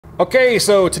Okay,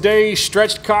 so today's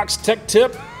Stretched Cox tech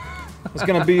tip is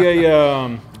going to be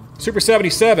a Super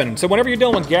 77. So whenever you're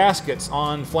dealing with gaskets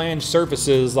on flange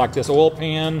surfaces like this oil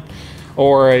pan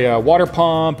or a water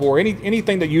pump or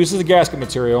anything that uses a gasket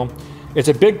material, it's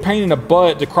a big pain in the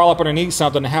butt to crawl up underneath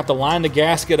something and have to line the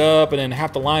gasket up and then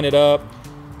have to line it up.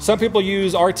 Some people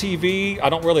use RTV. I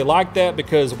don't really like that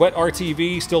because wet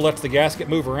RTV still lets the gasket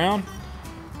move around.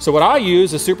 So what I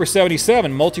use is Super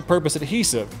 77 multi-purpose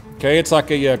adhesive. Okay, it's like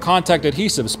a contact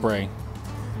adhesive spray.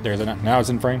 There's it. Now it's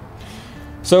in frame.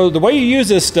 So the way you use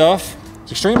this stuff,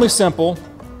 it's extremely simple.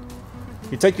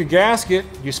 You take your gasket,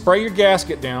 you spray your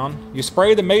gasket down, you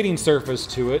spray the mating surface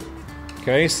to it.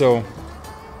 Okay, so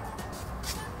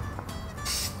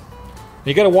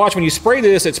you got to watch when you spray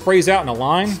this, it sprays out in a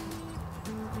line.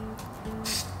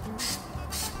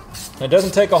 It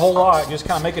doesn't take a whole lot, just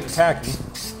kind of make it tacky.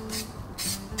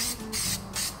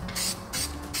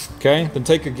 Okay, then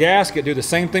take your gasket, do the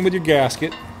same thing with your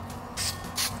gasket.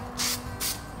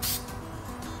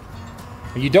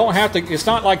 And you don't have to, it's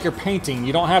not like you're painting,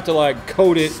 you don't have to like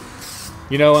coat it,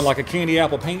 you know, in like a candy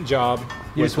apple paint job.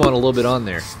 You just want a little bit on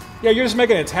there. Yeah, you're just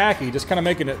making it tacky, just kind of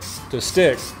making it to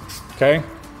stick, okay?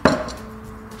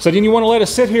 So then you want to let it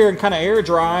sit here and kind of air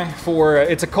dry for,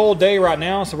 it's a cold day right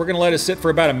now, so we're going to let it sit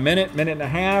for about a minute, minute and a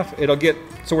half. It'll get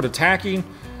sort of tacky,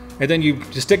 and then you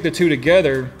just stick the two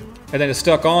together, and then it's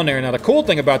stuck on there. Now the cool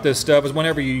thing about this stuff is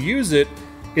whenever you use it,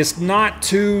 it's not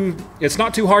too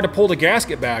hard to pull the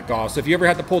gasket back off. So if you ever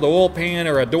have to pull the oil pan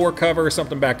or a door cover or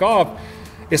something back off,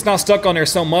 it's not stuck on there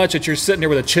so much that you're sitting there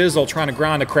with a chisel trying to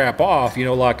grind the crap off, you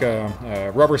know, like a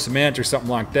rubber cement or something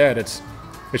like that. It's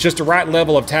just the right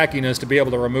level of tackiness to be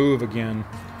able to remove again.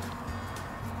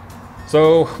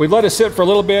 So we let it sit for a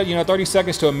little bit, you know, 30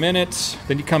 seconds to a minute.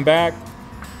 Then you come back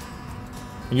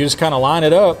and you just kind of line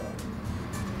it up.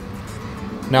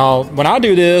 Now, when I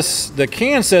do this, the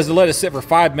can says to let it sit for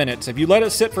 5 minutes. If you let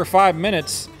it sit for 5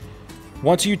 minutes,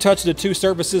 once you touch the two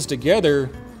surfaces together,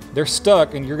 they're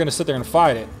stuck and you're gonna sit there and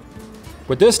fight it.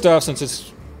 With this stuff,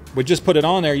 since we just put it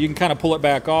on there, you can kind of pull it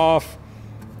back off.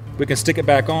 We can stick it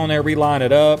back on there, reline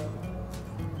it up.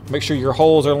 Make sure your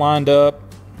holes are lined up.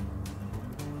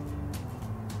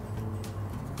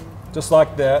 Just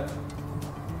like that.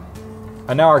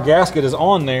 And now our gasket is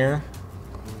on there.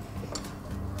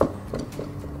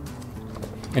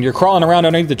 And you're crawling around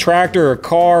underneath the tractor or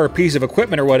car or piece of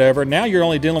equipment or whatever. Now you're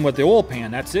only dealing with the oil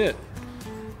pan, that's it.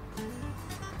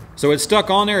 So it's stuck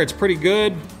on there, it's pretty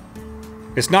good.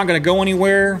 It's not gonna go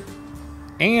anywhere.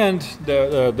 And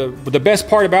the best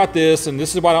part about this, and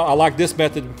this is why I like this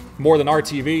method more than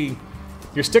RTV,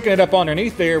 you're sticking it up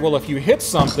underneath there. Well, if you hit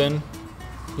something,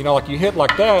 you know, like you hit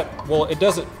like that, well, that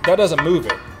doesn't move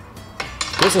it.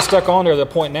 This is stuck on there to the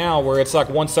point now where it's like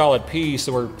one solid piece,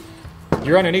 where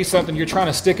you're underneath something, you're trying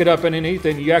to stick it up underneath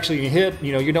and you actually hit,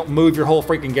 you know, you don't move your whole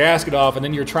freaking gasket off, and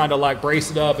then you're trying to like brace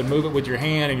it up and move it with your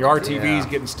hand, and your RTV's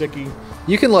getting sticky.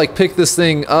 You can like pick this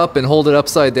thing up and hold it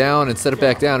upside down and set it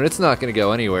back down, and it's not going to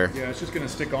go anywhere. Yeah, it's just going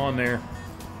to stick on there.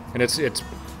 And it's yeah.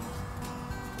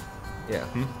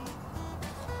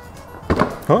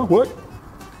 Huh? What?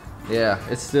 Yeah,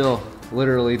 it still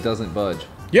literally doesn't budge.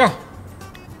 Yeah.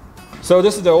 So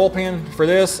this is the oil pan for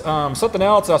this. Something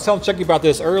else, I was telling Chucky about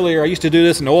this earlier. I used to do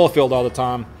this in the oil field all the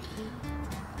time.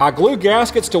 I glue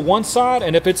gaskets to one side,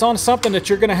 and if it's on something that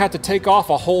you're gonna have to take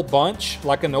off a whole bunch,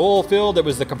 like in the oil field, it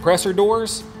was the compressor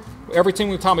doors. Every time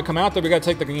we come out there, we gotta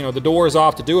take the doors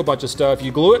off to do a bunch of stuff.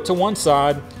 You glue it to one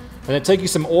side, and then take you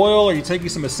some oil or you take you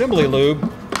some assembly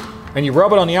lube, and you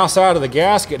rub it on the outside of the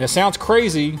gasket. And it sounds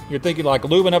crazy. You're thinking like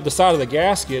lubing up the side of the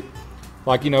gasket,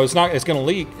 like, you know, it's gonna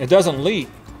leak. It doesn't leak.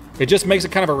 It just makes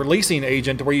it kind of a releasing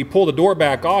agent to where you pull the door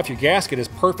back off, your gasket is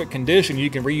perfect condition, you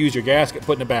can reuse your gasket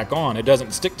putting it back on. It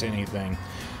doesn't stick to anything.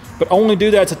 But only do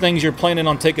that to things you're planning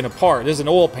on taking apart. This is an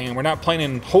oil pan. We're not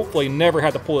planning, hopefully never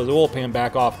have to pull this oil pan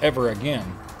back off ever again.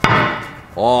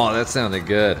 Oh, that sounded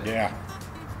good. Yeah.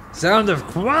 Sound of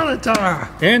quality.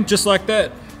 And just like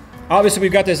that. Obviously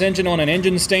we've got this engine on an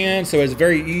engine stand, so it's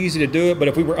very easy to do it, but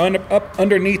if we were up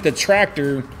underneath the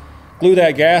tractor, glue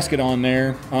that gasket on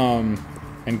there,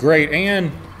 and great.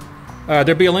 And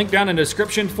there'll be a link down in the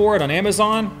description for it on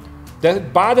Amazon.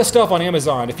 Buy the stuff on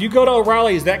Amazon. If you go to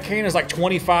O'Reilly's, that can is like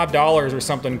 $25 or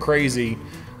something crazy.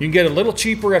 You can get a little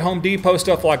cheaper at Home Depot,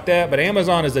 stuff like that, but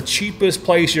Amazon is the cheapest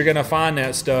place you're gonna find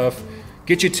that stuff.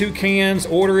 Get you 2 cans,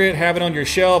 order it, have it on your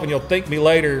shelf, and you'll thank me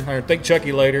later, or thank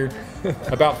Chucky later,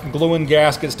 about gluing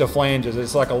gaskets to flanges.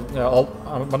 It's like well,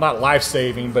 not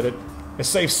life-saving, but it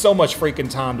saves so much freaking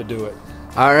time to do it.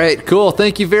 All right, cool.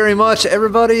 Thank you very much,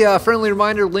 everybody. Friendly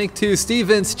reminder, link to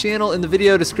Steven's channel in the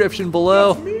video description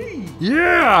below. That's me.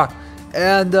 Yeah.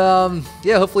 And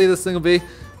yeah, hopefully this thing will be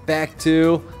back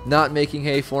to not making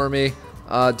hay for me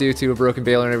due to a broken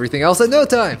baler and everything else in no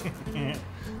time.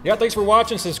 Yeah, thanks for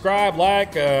watching. Subscribe,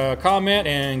 like, comment,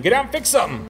 and get out and fix something.